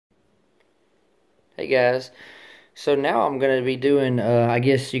Hey guys, so now I'm going to be doing, I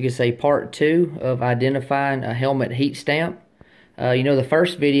guess you could say part 2 of identifying a helmet heat stamp. The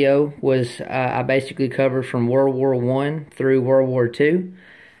first video was I basically covered from World War I through World War II.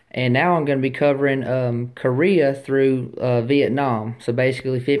 And now I'm going to be covering Korea through Vietnam. So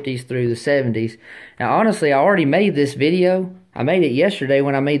basically 50s through the 70s. Now honestly, I already made this video. I made it yesterday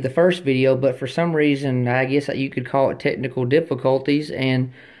when I made the first video, but for some reason, I guess you could call it technical difficulties,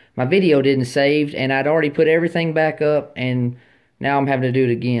 and my video didn't save, and I'd already put everything back up, and now I'm having to do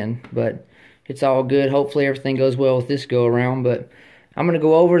it again. But it's all good. Hopefully everything goes well with this go around. But I'm going to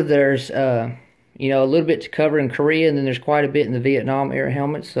go over, there's a little bit to cover in Korea, and then there's quite a bit in the Vietnam era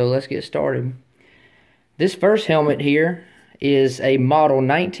helmets, so let's get started. This first helmet here is a model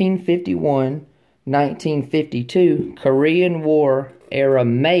 1951-1952 Korean War era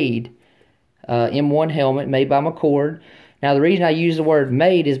made M1 helmet made by McCord. Now the reason I use the word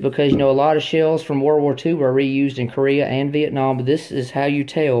made is because, a lot of shells from World War II were reused in Korea and Vietnam, but this is how you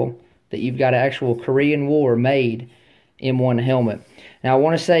tell that you've got an actual Korean War made M1 helmet. Now I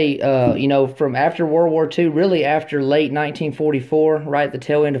want to say, from after World War II, really after late 1944, right at the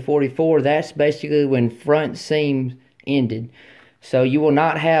tail end of 44, that's basically when front seam ended. So you will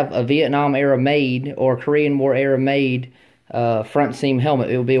not have a Vietnam era made or Korean War era made front seam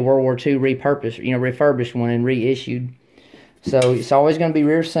helmet. It will be a World War II refurbished one and reissued. So it's always going to be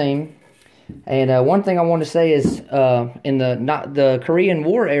rear seam. And one thing I want to say is in the Korean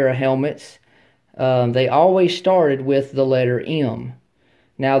War era helmets, they always started with the letter M.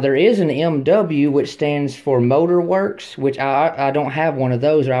 Now there is an MW, which stands for Motor Works, which I don't have one of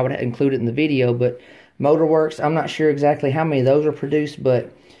those, or I would include it in the video. But Motor Works, I'm not sure exactly how many of those are produced,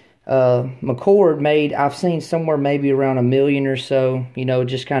 but McCord made, I've seen somewhere maybe around 1 million or so,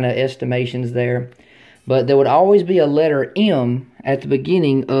 just kind of estimations there. But there would always be a letter M at the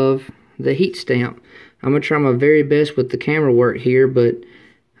beginning of the heat stamp. I'm going to try my very best with the camera work here, but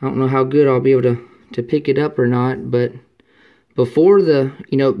I don't know how good I'll be able to pick it up or not. But before the,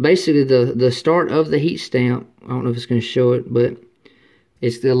 basically the start of the heat stamp, I don't know if it's going to show it, but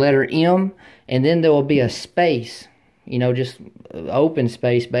it's the letter M, and then there will be a space, just open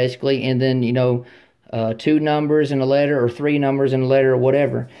space basically, and then, 2 numbers in a letter or 3 numbers in a letter or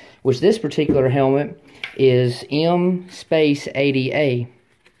whatever, which this particular helmet is M space 80A.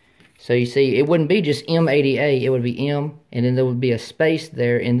 So you see, it wouldn't be just M80A, it would be M, and then there would be a space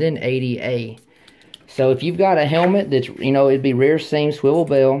there, and then 80A. So if you've got a helmet that's, it'd be rear seam swivel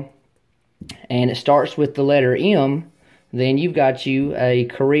bell, and it starts with the letter M, then you've got you a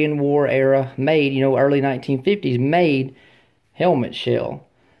Korean War era made, early 1950s made helmet shell.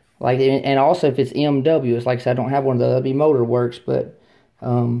 And also if it's MW, it's like I said, I don't have one of those, that'd be Motor Works, but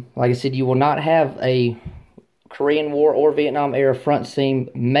like I said, you will not have a Korean War or Vietnam era front seam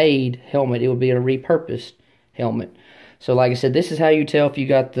made helmet. It would be a repurposed helmet. So like I said, this is how you tell if you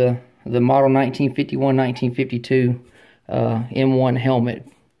got the model 1951-1952 M1 helmet.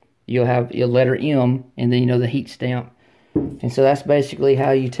 You'll have your letter M, and then the heat stamp. And so that's basically how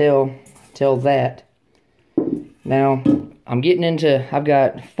you tell that. Now I'm getting into, I've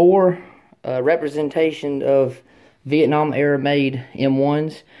got 4 representation of Vietnam era made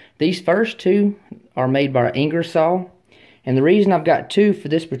M1s. These first 2 are made by Ingersoll, and the reason I've got 2 for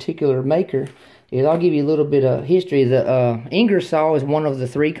this particular maker is I'll give you a little bit of history. The Ingersoll is one of the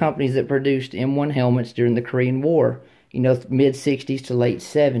 3 companies that produced M1 helmets during the Korean War, mid 60s to late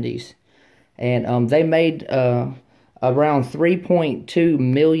 70s, and they made around 3.2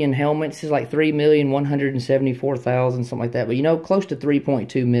 million helmets. It's like 3,174,000, something like that, but close to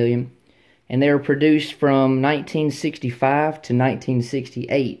 3.2 million. And they were produced from 1965 to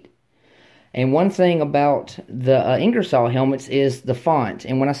 1968. And one thing about the Ingersoll helmets is the font.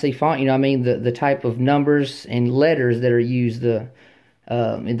 And when I say font, I mean the type of numbers and letters that are used, the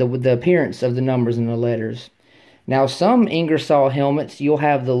appearance of the numbers and the letters. Now, some Ingersoll helmets, you'll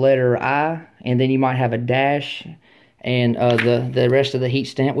have the letter I, and then you might have a dash, and the rest of the heat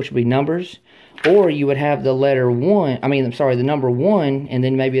stamp, which would be numbers. Or you would have the letter 1, the number 1, and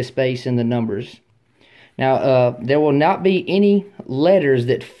then maybe a space in the numbers. Now, there will not be any letters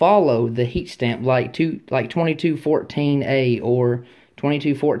that follow the heat stamp, like 2214A or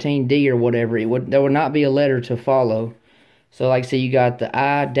 2214D or whatever. There would not be a letter to follow. So, like I say, you got the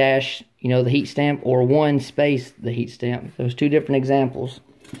I dash, the heat stamp, or 1 space the heat stamp. Those 2 different examples.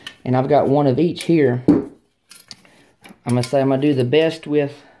 And I've got one of each here. I'm going to do the best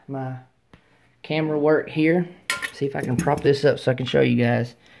with my camera work here. See if I can prop this up so I can show you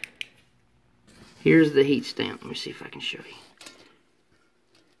guys. Here's the heat stamp. Let me see if I can show you.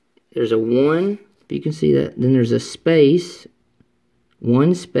 There's a 1, if you can see that. Then there's a space,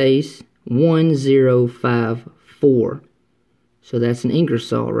 1 space, 1054. So that's an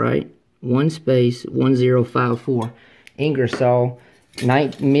Ingersoll, right? 1054. Ingersoll,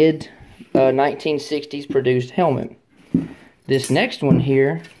 mid 1960s produced helmet. This next one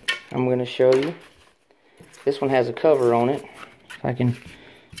here, I'm going to show you. This one has a cover on it. If I can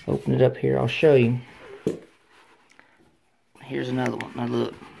open it up here, I'll show you. Here's another one. Now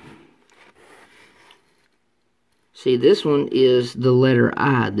look. See, this one is the letter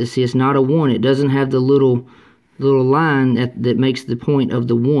I. This is not a 1. It doesn't have the little line that makes the point of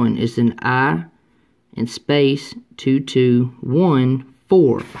the 1. It's an I and space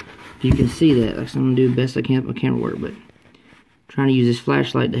 2214. You can see that. I'm going to do the best I can with my camera work, but I'm trying to use this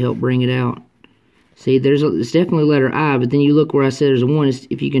flashlight to help bring it out. See, it's definitely letter I, but then you look where I said there's a 1.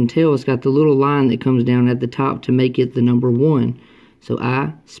 If you can tell, it's got the little line that comes down at the top to make it the number 1. So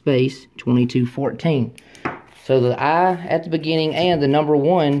I space 2214. So the I at the beginning and the number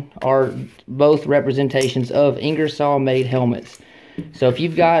 1 are both representations of Ingersoll made helmets. So if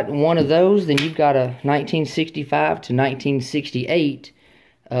you've got one of those, then you've got a 1965 to 1968,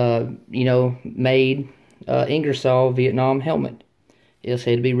 made Ingersoll Vietnam helmet. It'll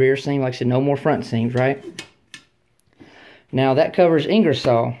say to be rear seam, like I said, no more front seams, right? Now that covers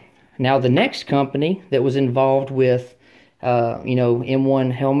Ingersoll. Now the next company that was involved with,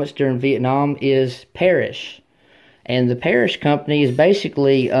 M1 helmets during Vietnam is Parrish. And the Parrish company is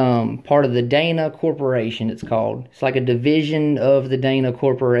basically part of the Dana Corporation, it's called. It's like a division of the Dana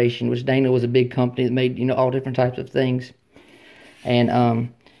Corporation, which Dana was a big company that made, all different types of things. And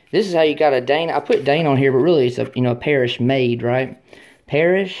this is how you got a Dana. I put Dana on here, but really it's a, Parrish made, right?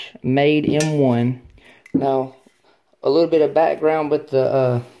 Parrish made M1. Now, a little bit of background with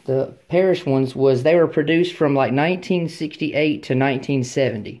the Parrish ones was they were produced from like 1968 to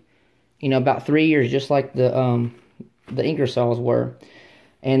 1970. About 3 years, just like the Ingersolls were.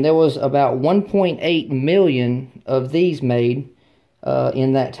 And there was about 1.8 million of these made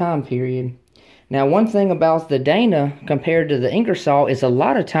in that time period. Now, one thing about the Dana compared to the Ingersoll is a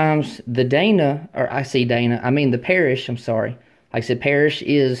lot of times the Parrish, I'm sorry. Like I said, Parrish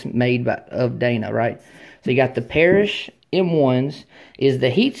is made of Dana, right? So you got the Parrish M1s, the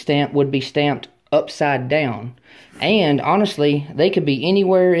heat stamp would be stamped upside down. And honestly, they could be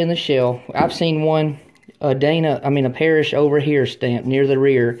anywhere in the shell. I've seen one, a Parrish over here stamped near the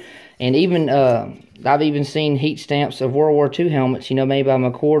rear. And even, I've even seen heat stamps of World War II helmets, made by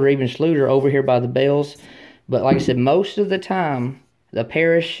McCord or even Schluter over here by the bells. But like I said, most of the time, the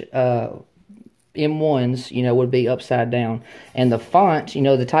Parrish M1s, would be upside down. And the font,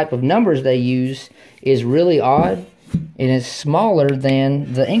 the type of numbers they use is really odd. And it's smaller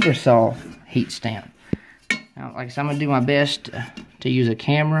than the Ingersoll heat stamp. Now, like I said, I'm going to do my best to use a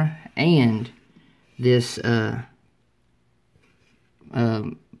camera and this flashlight.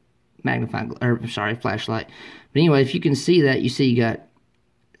 But anyway, if you can see that, you see you got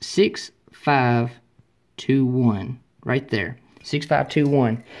 6521 right there.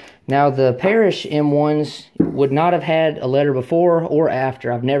 6521. Now, the Parrish M1s would not have had a letter before or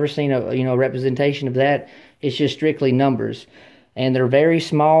after. I've never seen a representation of that. It's just strictly numbers. And they're very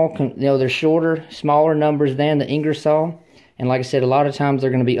small, they're shorter, smaller numbers than the Ingersoll. And like I said, a lot of times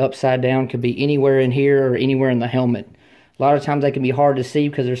they're going to be upside down. Could be anywhere in here or anywhere in the helmet. A lot of times they can be hard to see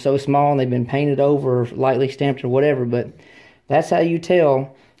because they're so small and they've been painted over or lightly stamped or whatever. But that's how you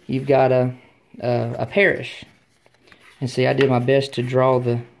tell you've got a Parrish. And see, I did my best to draw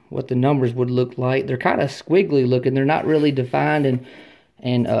what the numbers would look like. They're kind of squiggly looking. They're not really defined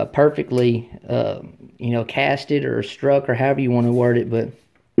and perfectly casted or struck or however you want to word it, but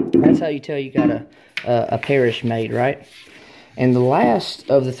that's how you tell you got a Parrish made, right? And the last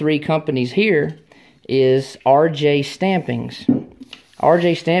of the three companies here is RJ Stampings.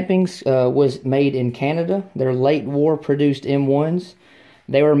 RJ Stampings was made in Canada. They're late war produced M1s.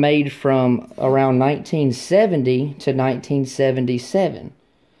 They were made from around 1970 to 1977.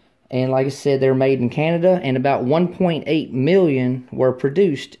 And like I said, they're made in Canada, and about 1.8 million were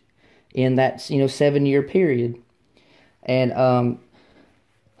produced in that 7-year period. And a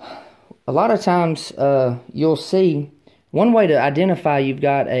lot of times you'll see one way to identify you've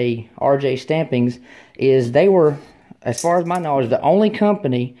got a RJ Stampings is they were, as far as my knowledge, the only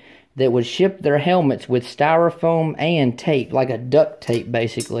company that would ship their helmets with styrofoam and tape, like a duct tape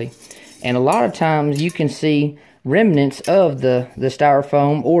basically. And a lot of times you can see remnants of the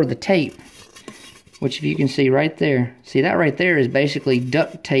styrofoam or the tape, which if you can see right there, see that right there is basically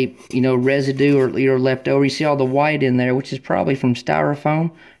duct tape, residue or left over. You see all the white in there, which is probably from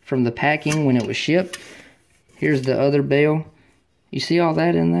styrofoam from the packing when it was shipped. Here's the other bale. You see all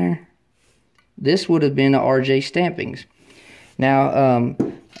that in there? This would have been a RJ Stampings. Now,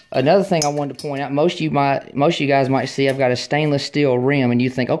 another thing I wanted to point out, most of you guys might see I've got a stainless steel rim, and you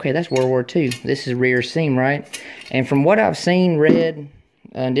think, okay, that's World War II. This is rear seam, right? And from what I've seen, read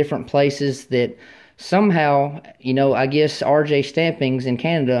in different places, that somehow, you know, I guess RJ Stampings in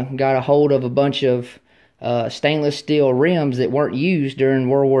Canada got a hold of a bunch of stainless steel rims that weren't used during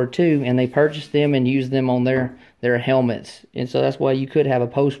World War II, and they purchased them and used them on their helmets. And so that's why you could have a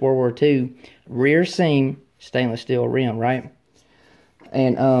post-World War II rear seam stainless steel rim, right?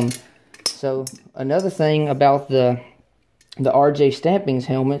 And so another thing about the RJ Stampings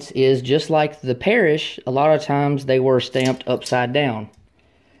helmets is, just like the Parrish, a lot of times they were stamped upside down.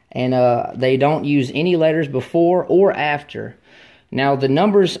 And they don't use any letters before or after. Now the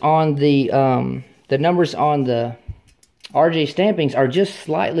numbers on the RJ Stampings are just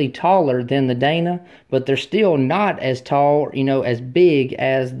slightly taller than the Dana, but they're still not as tall, you know, as big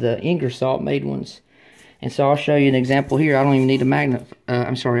as the Ingersoll made ones. And so I'll show you an example here. I don't even need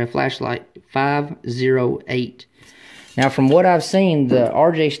a flashlight. 508. Now, from what I've seen, the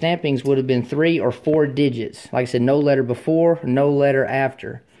RJ Stampings would have been 3 or 4 digits. Like I said, no letter before, no letter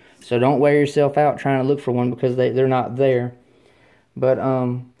after. So don't wear yourself out trying to look for one, because they're not there. But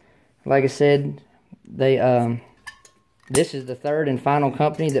like I said, this is the third and final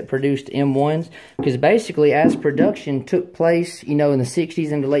company that produced M1s, because basically, as production took place, you know, in the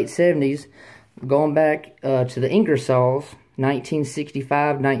 60s and the late 70s, going back to the Ingersolls,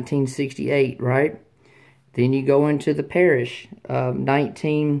 1965, 1968, right? Then you go into the Parrish,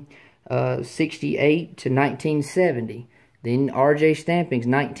 1968 to 1970. Then RJ Stampings,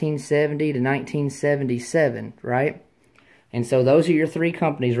 1970 to 1977, right? And so those are your 3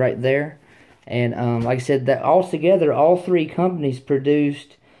 companies right there. And like I said, that altogether, all 3 companies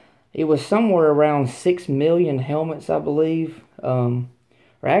produced, it was somewhere around 6 million helmets, I believe. Or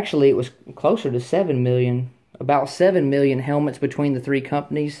actually, it was closer to 7 million. About 7 million helmets between the 3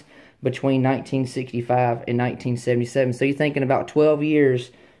 companies between 1965 and 1977. So you're thinking about 12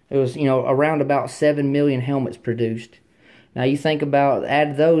 years, it was, you know, around about 7 million helmets produced. Now you think about,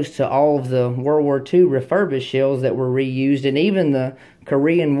 add those to all of the World War II refurbished shells that were reused, and even the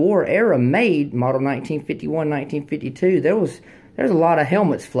Korean War era made, model 1951, 1952, there's a lot of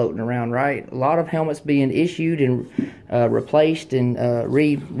helmets floating around, right? A lot of helmets being issued and replaced and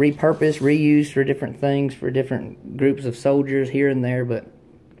repurposed, reused for different things, for different groups of soldiers here and there. But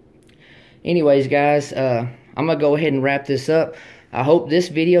anyways, guys, I'm going to go ahead and wrap this up. I hope this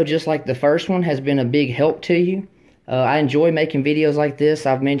video, just like the first one, has been a big help to you. I enjoy making videos like this.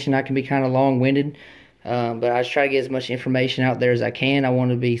 I've mentioned I can be kind of long-winded, but I just try to get as much information out there as I can. I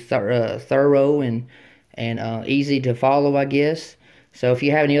want to be thorough and easy to follow, I guess. So if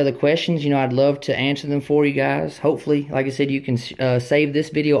you have any other questions, you know, I'd love to answer them for you guys. Hopefully, like I said, you can save this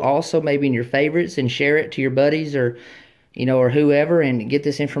video also maybe in your favorites and share it to your buddies, or, you know, or whoever, and get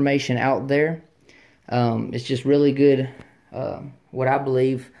this information out there. It's just really good, what I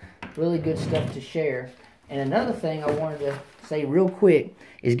believe, really good stuff to share. And another thing I wanted to say real quick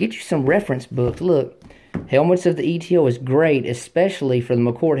is get you some reference books. Look, Helmets of the ETO is great, especially for the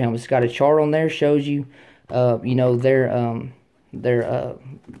McCord helmets. It's got a chart on there, shows you, you know, their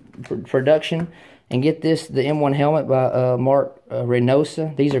production. And get this, the M1 helmet by Mark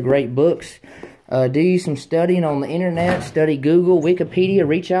Reynosa. These are great books. Do you some studying on the internet, study Google, Wikipedia,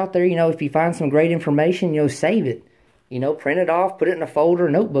 reach out there. You know, if you find some great information, you know, save it. You know, print it off, put it in a folder,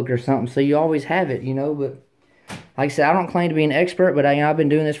 notebook or something, so you always have it, you know. But like I said, I don't claim to be an expert, but I've been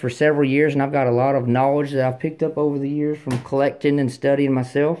doing this for several years, and I've got a lot of knowledge that I've picked up over the years from collecting and studying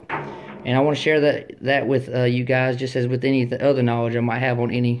myself. And I want to share that with you guys, just as with any other knowledge I might have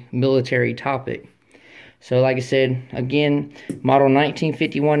on any military topic. So like I said, again, model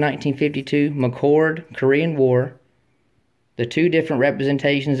 1951, 1952, McCord, Korean War. The 2 different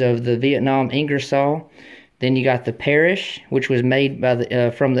representations of the Vietnam Ingersoll. Then you got the Parrish, which was made by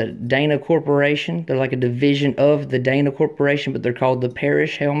from the Dana Corporation. They're like a division of the Dana Corporation, but they're called the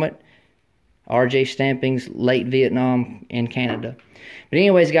Parrish helmet. RJ Stampings, late Vietnam and Canada. But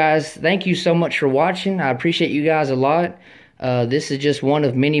anyways, guys, thank you so much for watching. I appreciate you guys a lot. This is just one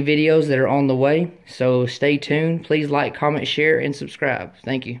of many videos that are on the way. So stay tuned. Please like, comment, share, and subscribe.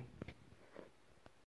 Thank you.